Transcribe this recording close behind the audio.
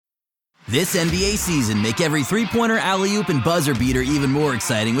This NBA season, make every three-pointer, alley-oop, and buzzer beater even more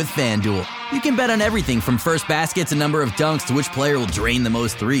exciting with FanDuel. You can bet on everything from first basket to number of dunks to which player will drain the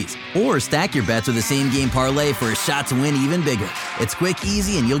most threes. Or stack your bets with a same-game parlay for a shot to win even bigger. It's quick,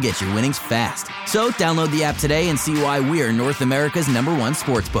 easy, and you'll get your winnings fast. So download the app today and see why we're North America's #1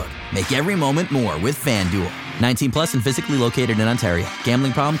 sportsbook. Make every moment more with FanDuel. 19 plus and physically located in Ontario.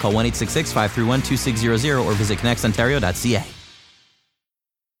 Gambling problem? Call 1-866-531-2600 or visit connectsontario.ca.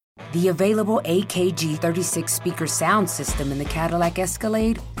 The available AKG 36 speaker sound system in the Cadillac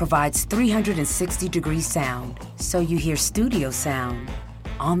Escalade provides 360-degree sound, so you hear studio sound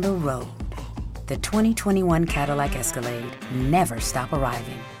on the road. The 2021 Cadillac Escalade never stop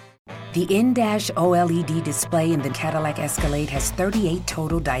arriving. The in-dash OLED display in the Cadillac Escalade has 38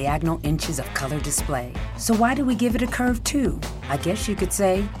 total diagonal inches of color display. So why do we give it a curve too? I guess you could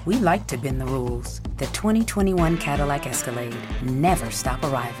say we like to bend the rules. The 2021 Cadillac Escalade never stop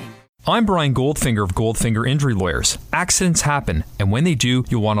arriving. I'm Brian Goldfinger of Goldfinger Injury Lawyers. Accidents happen, and when they do,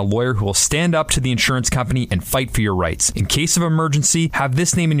 you'll want a lawyer who will stand up to the insurance company and fight for your rights. In case of emergency, have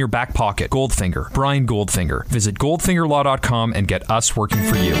this name in your back pocket. Goldfinger. Brian Goldfinger. Visit goldfingerlaw.com and get us working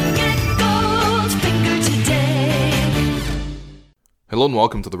for you. Hello and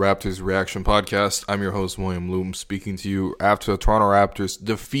welcome to the Raptors Reaction Podcast. I'm your host, William Loom, speaking to you after the Toronto Raptors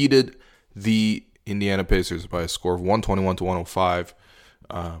defeated the Indiana Pacers by a score of 121-105.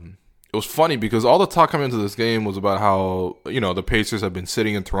 It was funny because all the talk coming into this game was about how, the Pacers have been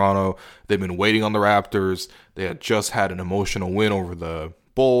sitting in Toronto. They've been waiting on the Raptors. They had just had an emotional win over the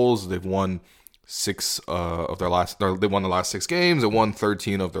Bulls. They've won they won the last 6 games. They won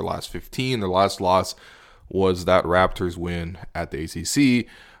 13 of their last 15. Their last loss was that Raptors win at the ACC.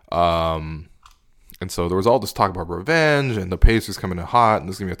 And so there was all this talk about revenge and the Pacers coming in hot and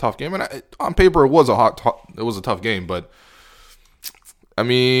this is going to be a tough game. And on paper, it was a tough game, but I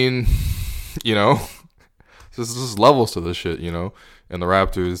mean, this is levels to this shit, and the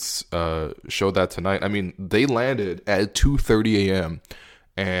Raptors showed that tonight. I mean, they landed at 2:30 a.m.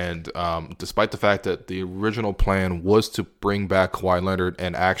 And despite the fact that the original plan was to bring back Kawhi Leonard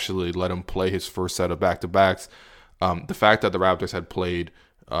and actually let him play his first set of back-to-backs, the fact that the Raptors had played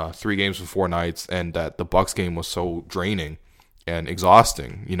 3 games for 4 nights and that the Bucks game was so draining and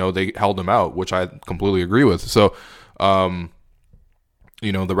exhausting, they held them out, which I completely agree with. So,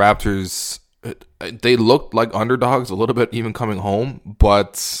 the Raptors, they looked like underdogs a little bit even coming home,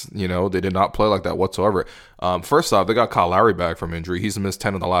 but, they did not play like that whatsoever. First off, they got Kyle Lowry back from injury. He's missed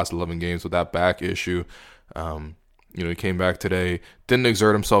 10 of the last 11 games with that back issue. He came back today, didn't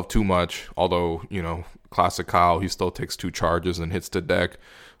exert himself too much, although, classic Kyle, he still takes 2 charges and hits the deck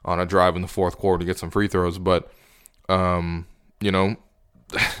on a drive in the fourth quarter to get some free throws. But,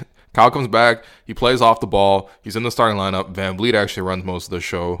 Kyle comes back, he plays off the ball, he's in the starting lineup. Van Vliet actually runs most of the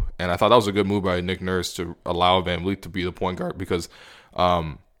show, and I thought that was a good move by Nick Nurse to allow Van Vliet to be the point guard because,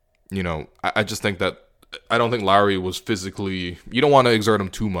 I just think that I don't think Lowry was physically, you don't want to exert him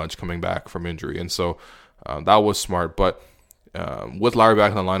too much coming back from injury, and so that was smart. But with Lowry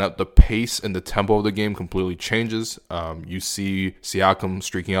back in the lineup, the pace and the tempo of the game completely changes. You see Siakam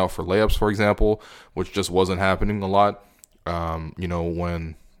streaking out for layups, for example, which just wasn't happening a lot,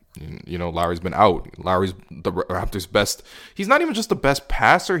 when Lowry's been out. Lowry's the Raptors' best. He's not even just the best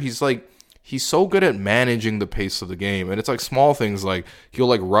passer. He's so good at managing the pace of the game. And it's like small things like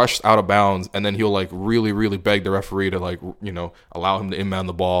he'll rush out of bounds and then he'll really, really beg the referee to allow him to inbound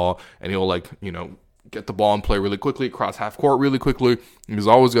the ball. And he'll get the ball and play really quickly, cross half court really quickly. He's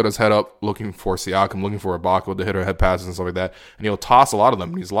always got his head up looking for Siakam, looking for Ibaka to hit her head passes and stuff like that. And he'll toss a lot of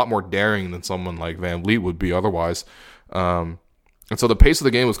them. He's a lot more daring than someone like Van Vliet would be otherwise. And so the pace of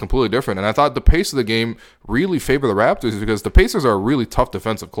the game was completely different. And I thought the pace of the game really favored the Raptors because the Pacers are a really tough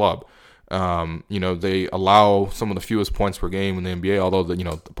defensive club. They allow some of the fewest points per game in the NBA, although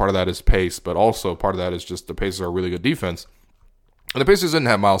part of that is pace, but also part of that is just the Pacers are a really good defense. And the Pacers didn't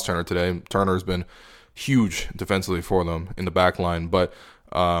have Miles Turner today. Turner's been huge defensively for them in the back line, but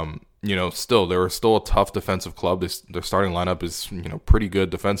still, they were still a tough defensive club. Their starting lineup is, pretty good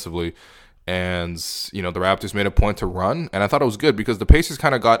defensively. And, the Raptors made a point to run. And I thought it was good because the Pacers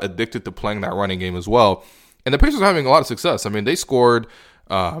kind of got addicted to playing that running game as well. And the Pacers are having a lot of success. I mean, they scored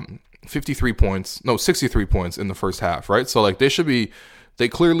 63 points in the first half, right? So, they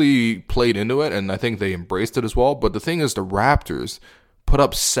clearly played into it, and I think they embraced it as well. But the thing is, the Raptors put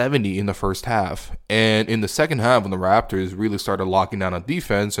up 70 in the first half. And in the second half, when the Raptors really started locking down on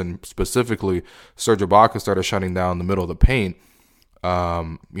defense, and specifically Serge Ibaka started shutting down the middle of the paint,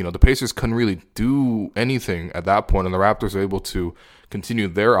 the Pacers couldn't really do anything at that point, and the Raptors were able to continue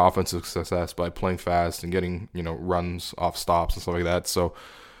their offensive success by playing fast and getting, runs off stops and stuff like that. So,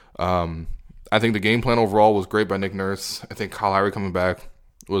 I think the game plan overall was great by Nick Nurse. I think Kyle Lowry coming back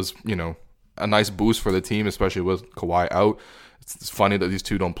was, a nice boost for the team, especially with Kawhi out. It's funny that these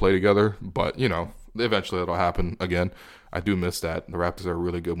two don't play together, but, eventually it'll happen again. I do miss that. The Raptors are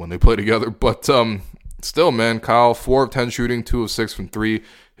really good when they play together. But still, man, Kyle, 4 of 10 shooting, 2 of 6 from 3,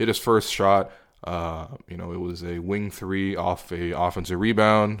 hit his first shot. It was a wing 3 off a offensive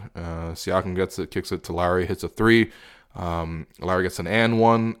rebound. Siakam gets it, kicks it to Lowry, hits a 3. Lowry gets an and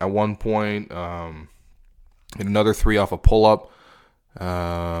one at one point. Hit another 3 off a pull-up.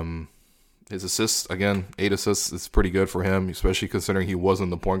 His assists, again, 8 assists. It's pretty good for him, especially considering he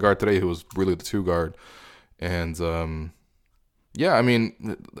wasn't the point guard today. He was really the 2 guard. And,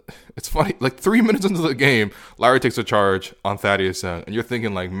 it's funny. Like 3 minutes into the game, Lowry takes a charge on Thaddeus Young. And you're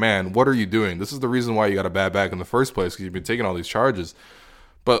thinking like, man, what are you doing? This is the reason why you got a bad back in the first place, because you've been taking all these charges.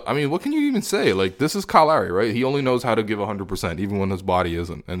 But, what can you even say? Like, this is Kyle Lowry, right? He only knows how to give 100%, even when his body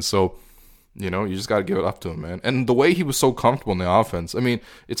isn't. And so, you just got to give it up to him, man. And the way he was so comfortable in the offense,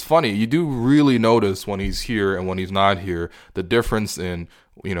 it's funny. You do really notice when he's here and when he's not here, the difference in,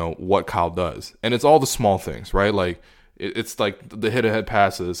 what Kyle does. And it's all the small things, right? Like, it's like the hit-ahead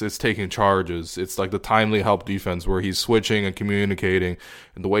passes. It's taking charges. It's like the timely help defense where he's switching and communicating,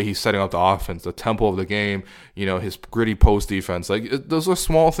 and the way he's setting up the offense, the tempo of the game, his gritty post defense. Like, those are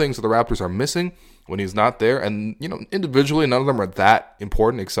small things that the Raptors are missing when he's not there. And, individually, none of them are that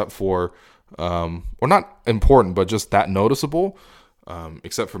important except for, or not important, but just that noticeable,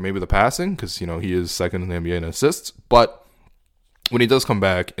 except for maybe the passing, because, he is second in the NBA in assists. But when he does come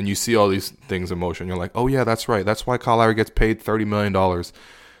back and you see all these things in motion, you're like, oh, yeah, that's right. That's why Kyle Lowry gets paid $30 million,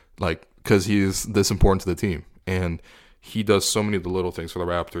 like, because he is this important to the team. And he does so many of the little things for the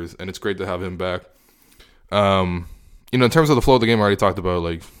Raptors, and it's great to have him back. In terms of the flow of the game, I already talked about,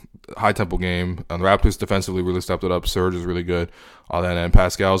 like, high-tempo game. The Raptors defensively really stepped it up. Serge is really good. All that, and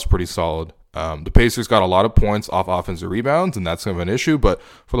Pascal's pretty solid. The Pacers got a lot of points off offensive rebounds, and that's kind of an issue. But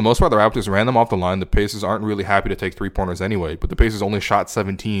for the most part, the Raptors ran them off the line. The Pacers aren't really happy to take three-pointers anyway. But the Pacers only shot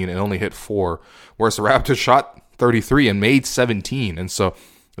 17 and only hit 4, whereas the Raptors shot 33 and made 17. And so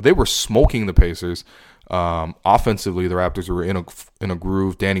they were smoking the Pacers. Offensively, the Raptors were in a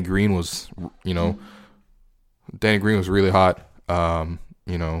groove. Danny Green was really hot.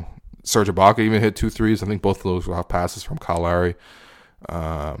 Serge Ibaka even hit 2 threes. I think both of those were off passes from Kyle Lowry.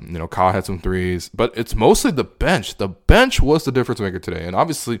 Kyle had some threes, but it's mostly the bench. The bench was the difference maker today, and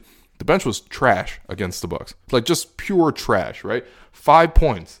obviously the bench was trash against the Bucks, like just pure trash, right? 5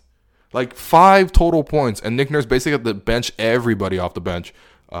 points, like 5 total points, and Nick Nurse basically had to bench everybody off the bench,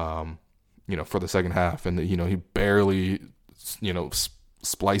 for the second half, and he barely,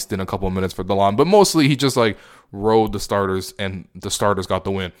 spliced in a couple of minutes for DeLon, but mostly he just like rode the starters, and the starters got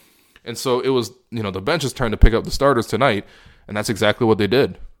the win. And so it was, the bench's turn to pick up the starters tonight. And that's exactly what they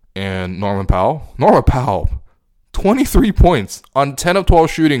did. And Norman Powell, 23 points on 10 of 12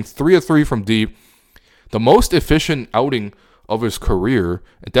 shooting, 3 of 3 from deep. The most efficient outing of his career,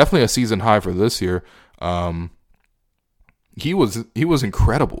 and definitely a season high for this year. He was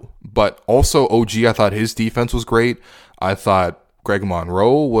incredible. But also OG, I thought his defense was great. I thought Greg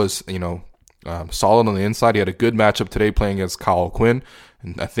Monroe was, solid on the inside. He had a good matchup today playing against Kyle O'Quinn.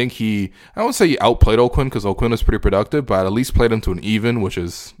 And I think I won't say he outplayed O'Quinn because O'Quinn was pretty productive, but at least played him to an even, which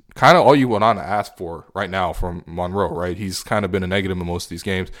is kind of all you went on to ask for right now from Monroe, right? He's kind of been a negative in most of these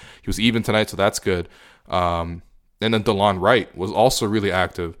games. He was even tonight, so that's good. And then DeLon Wright was also really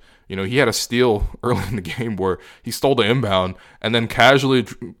active. He had a steal early in the game where he stole the inbound and then casually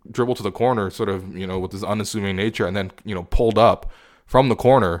dribbled to the corner, sort of, with his unassuming nature, and then, pulled up from the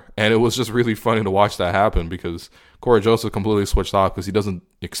corner. And it was just really funny to watch that happen because Corey Joseph completely switched off because he doesn't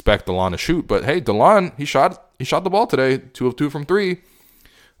expect DeLon to shoot. But hey, DeLon, he shot the ball today, 2 of 2 from 3.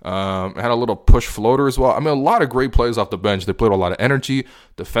 Had a little push floater as well. A lot of great plays off the bench. They played a lot of energy.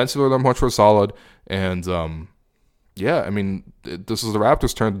 Defensively, they're much more solid. And this is the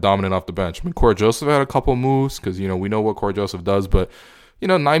Raptors' turn to dominate off the bench. Corey Joseph had a couple moves because we know what Corey Joseph does, but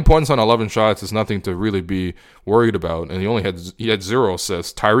 9 points on 11 shots is nothing to really be worried about. And he had 0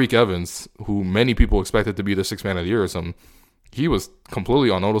 assists. Tyreek Evans, who many people expected to be the 6th man of the year or something, he was completely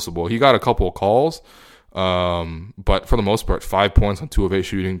unnoticeable. He got a couple of calls, but for the most part, 5 points on 2 of 8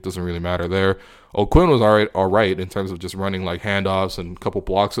 shooting doesn't really matter there. O'Quinn was all right in terms of just running like handoffs and a couple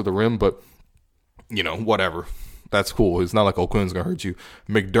blocks at the rim, but whatever. That's cool. It's not like O'Quinn's gonna hurt you.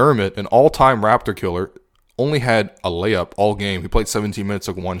 McDermott, an all-time Raptor killer, only had a layup all game. He played 17 minutes,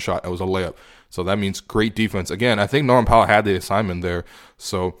 took 1 shot. It was a layup. So that means great defense. Again, I think Norman Powell had the assignment there.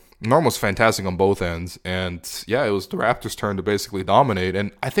 So Norm was fantastic on both ends. And yeah, it was the Raptors' turn to basically dominate.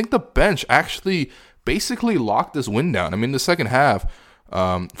 And I think the bench actually basically locked this win down. The second half,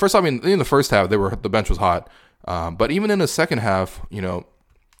 First, I mean, in the first half, the bench was hot. But even in the second half,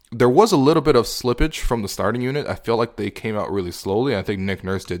 there was a little bit of slippage from the starting unit. I feel like they came out really slowly. I think Nick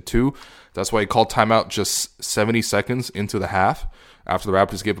Nurse did too. That's why he called timeout just 70 seconds into the half after the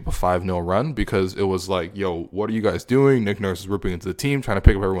Raptors gave up a 5-0 run, because it was like, yo, what are you guys doing? Nick Nurse is ripping into the team, trying to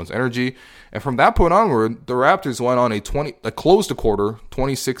pick up everyone's energy. And from that point onward, the Raptors went on a closed the quarter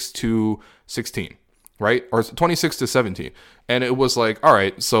 26-16, right? Or 26-17. And it was like, all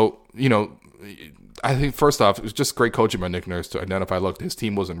right, so, I think first off, it was just great coaching by Nick Nurse to identify, look, his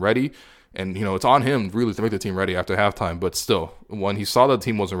team wasn't ready. And, it's on him really to make the team ready after halftime. But still, when he saw that the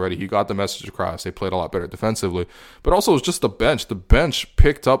team wasn't ready, he got the message across. They played a lot better defensively. But also, it was just the bench. The bench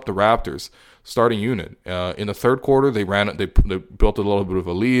picked up the Raptors starting unit. In the third quarter, they built a little bit of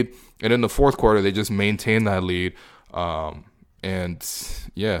a lead. And in the fourth quarter, they just maintained that lead. And,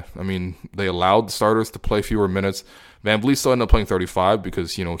 yeah, I mean, they allowed the starters to play fewer minutes. Van Vliet still ended up playing 35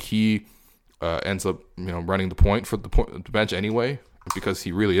 because, he ends up, running the point for the bench anyway, because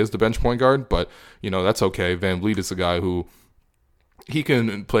he really is the bench point guard. But, that's okay. Van Vliet is a guy who he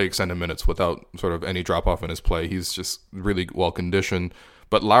can play extended minutes without sort of any drop off in his play. He's just really well conditioned.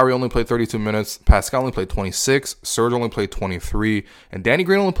 But Lowry only played 32 minutes. Pascal only played 26. Serge only played 23. And Danny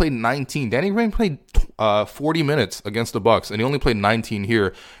Green only played 19. Danny Green played 40 minutes against the Bucks, and he only played 19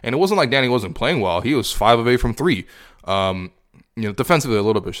 here. And it wasn't like Danny wasn't playing well. He was 5 of 8 from 3. Defensively a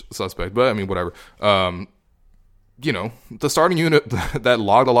little bit suspect, but I mean, whatever. The starting unit that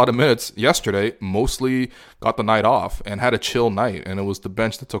logged a lot of minutes yesterday mostly got the night off and had a chill night, and it was the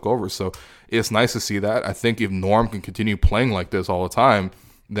bench that took over. So it's nice to see that. I think if Norm can continue playing like this all the time,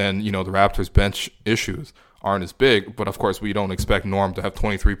 then, the Raptors bench issues aren't as big. But of course, we don't expect Norm to have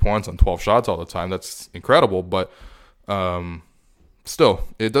 23 points on 12 shots all the time. That's incredible. But still,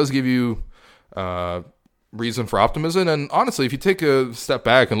 it does give you reason for optimism. And honestly, if you take a step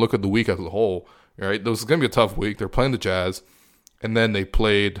back and look at the week as a whole, right, this is going to be a tough week. They're playing the Jazz, and then they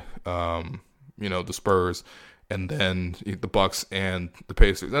played, the Spurs, and then the Bucks and the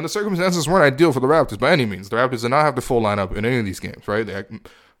Pacers. And the circumstances weren't ideal for the Raptors by any means. The Raptors did not have the full lineup in any of these games, right?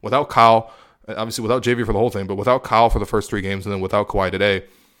 Without Kyle, obviously without JV for the whole thing, but without Kyle for the first 3 games, and then without Kawhi today.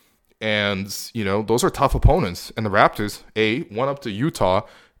 And, those are tough opponents. And the Raptors, went up to Utah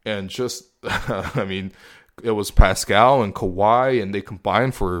and just, it was Pascal and Kawhi, and they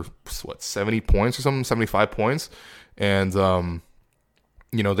combined for 70 points or something, 75 points, and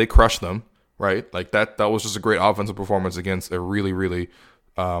they crushed them, right? Like that was just a great offensive performance against a really, really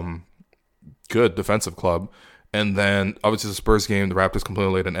good defensive club. And then obviously the Spurs game, the Raptors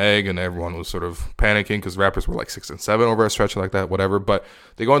completely laid an egg, and everyone was sort of panicking because the Raptors were like 6-7 over a stretch like that, whatever. But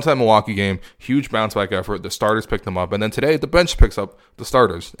they go into that Milwaukee game, huge bounce back effort. The starters pick them up, and then today the bench picks up the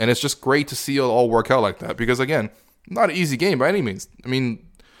starters, and it's just great to see it all work out like that. Because again, not an easy game by any means. I mean,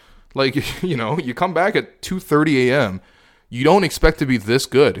 like you come back at 2:30 a.m. You don't expect to be this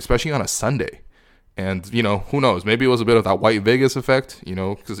good, especially on a Sunday. And who knows? Maybe it was a bit of that white Vegas effect.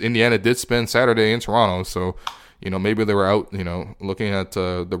 Because Indiana did spend Saturday in Toronto, so. Maybe they were out, looking at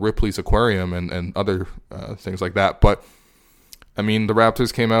the Ripley's Aquarium and other things like that. But, I mean, the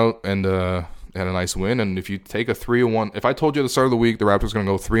Raptors came out and had a nice win. And if you take a 3-1, if I told you at the start of the week the Raptors are going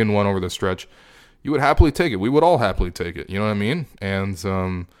to go 3-1 over the stretch, you would happily take it. We would all happily take it. You know what I mean?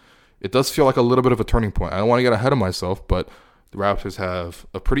 And it does feel like a little bit of a turning point. I don't want to get ahead of myself, but the Raptors have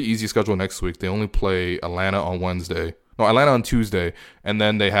a pretty easy schedule next week. They only play Atlanta on Tuesday. And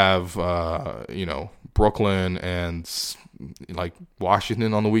then they have, Brooklyn and like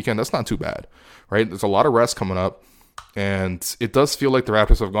Washington on the weekend. That's not too bad, right? There's a lot of rest coming up, and it does feel like the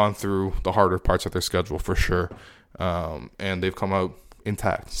Raptors have gone through the harder parts of their schedule for sure, and they've come out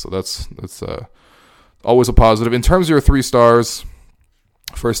intact. So that's always a positive. In terms of your 3 stars,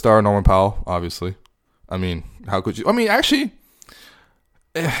 first star Norman Powell, obviously. I mean, how could you? I mean, actually,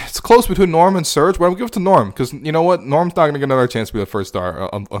 it's close between Norm and Serge, but I'll give it to Norm because you know what? Norm's not going to get another chance to be the first star,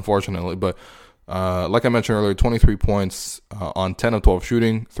 unfortunately, but. Like I mentioned earlier, 23 points on 10 of 12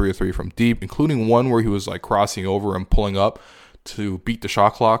 shooting, 3 of 3 from deep, including one where he was like crossing over and pulling up to beat the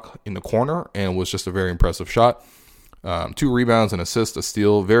shot clock in the corner, and was just a very impressive shot. 2 rebounds, an assist, a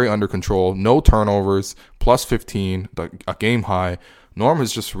steal, very under control, no turnovers, plus 15, a game high. Norm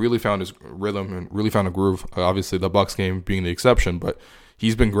has just really found his rhythm and really found a groove. Obviously, the Bucks game being the exception, but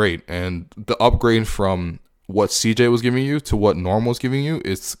he's been great. And the upgrade from what CJ was giving you to what Norm was giving you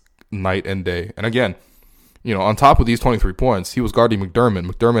is night and day. And again, on top of these 23 points, he was guarding McDermott.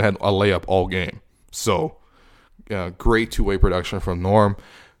 McDermott had a layup all game. So, great two-way production from Norm.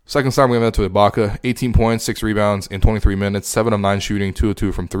 Second star, we went to Ibaka. 18 points, 6 rebounds in 23 minutes, 7 of 9 shooting, 2 of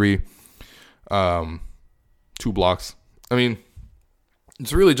 2 from 3. 2 blocks. I mean,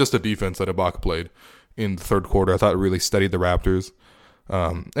 it's really just the defense that Ibaka played in the third quarter. I thought it really steadied the Raptors.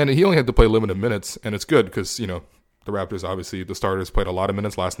 And he only had to play limited minutes, and it's good because, the Raptors, obviously, the starters played a lot of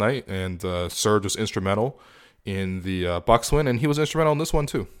minutes last night, and Serge was instrumental in the Bucks win, and he was instrumental in this one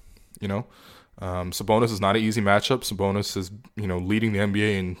too. Sabonis is not an easy matchup. Sabonis is, leading the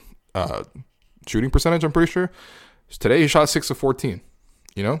NBA in shooting percentage, I'm pretty sure. Today he shot 6 of 14.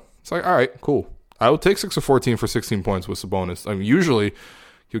 It's like, all right, cool. I would take 6 of 14 for 16 points with Sabonis. I mean, usually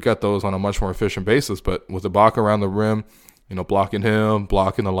you get those on a much more efficient basis, but with Ibaka around the rim, blocking him,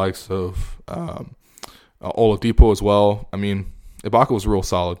 blocking the likes of Oladipo as well. I mean, Ibaka was real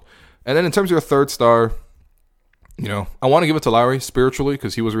solid. And then in terms of your third star, I want to give it to Lowry spiritually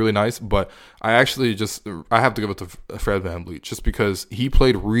because he was really nice, but I have to give it to Fred VanVleet just because he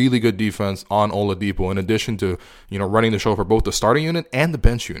played really good defense on Oladipo in addition to, running the show for both the starting unit and the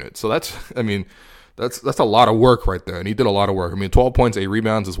bench unit. So that's a lot of work right there, and he did a lot of work. I mean, 12 points, 8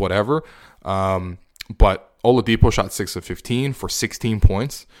 rebounds is whatever, but Oladipo shot 6 of 15 for 16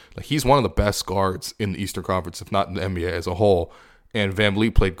 points. Like, he's one of the best guards in the Eastern Conference, if not in the NBA as a whole, and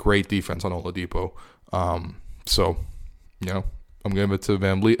VanVleet played great defense on Oladipo. So, I'm going to give it to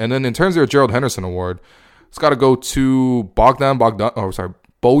VanVleet. And then in terms of your Gerald Henderson Award, it's got to go to Bojan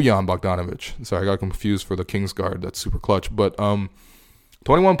Bogdanovic. Sorry, I got confused for the Kings guard. That's super clutch. But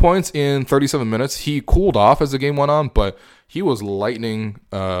 21 points in 37 minutes. He cooled off as the game went on, but he was lightning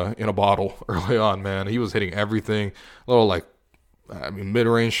in a bottle early on, man. He was hitting everything.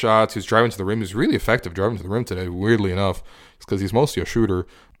 Mid-range shots. He was driving to the rim. He was really effective driving to the rim today, weirdly enough. It's because he's mostly a shooter.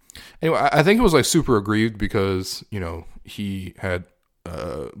 Anyway, I think he was super aggrieved because, he had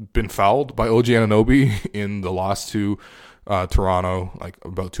been fouled by OG Anunoby in the loss to Toronto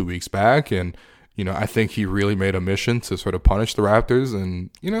about 2 weeks back. And, I think he really made a mission to sort of punish the Raptors. And,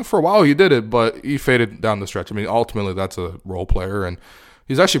 for a while he did it, but he faded down the stretch. I mean, ultimately that's a role player and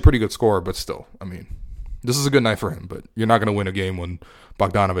he's actually a pretty good scorer, but still, this is a good night for him, but you're not going to win a game when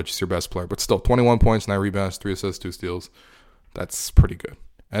Bogdanovic is your best player. But still, 21 points, 9 rebounds, 3 assists, 2 steals. That's pretty good.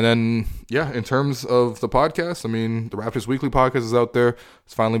 And then, in terms of the podcast, the Raptors Weekly podcast is out there.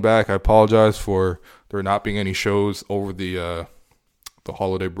 It's finally back. I apologize for there not being any shows over the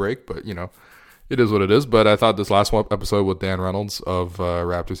holiday break, but, it is what it is. But I thought this last episode with Dan Reynolds of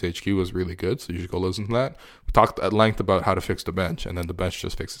Raptors HQ was really good, so you should go listen to that. We talked at length about how to fix the bench, and then the bench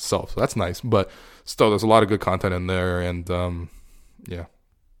just fixed itself, so that's nice. But still, there's a lot of good content in there, and,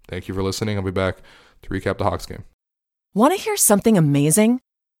 thank you for listening. I'll be back to recap the Hawks game. Want to hear something amazing?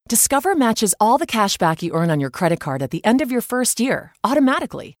 Discover matches all the cash back you earn on your credit card at the end of your first year,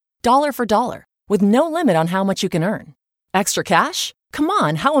 automatically, dollar for dollar, with no limit on how much you can earn. Extra cash? Come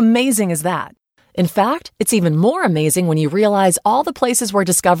on, how amazing is that? In fact, it's even more amazing when you realize all the places where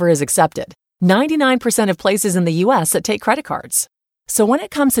Discover is accepted. 99% of places in the U.S. that take credit cards. So when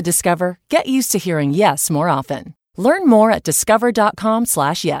it comes to Discover, get used to hearing yes more often. Learn more at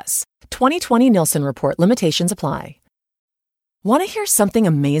discover.com/yes. 2020 Nielsen Report. Limitations apply. Want to hear something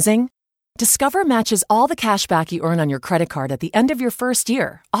amazing? Discover matches all the cash back you earn on your credit card at the end of your first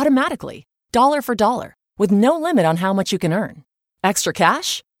year, automatically, dollar for dollar, with no limit on how much you can earn. Extra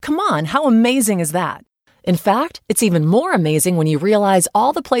cash? Come on, how amazing is that? In fact, it's even more amazing when you realize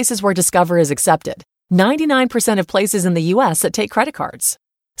all the places where Discover is accepted. 99% of places in the U.S. that take credit cards.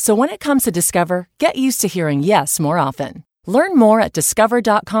 So when it comes to Discover, get used to hearing yes more often. Learn more at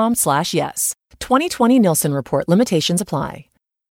discover.com/yes. 2020 Nielsen Report. Limitations apply.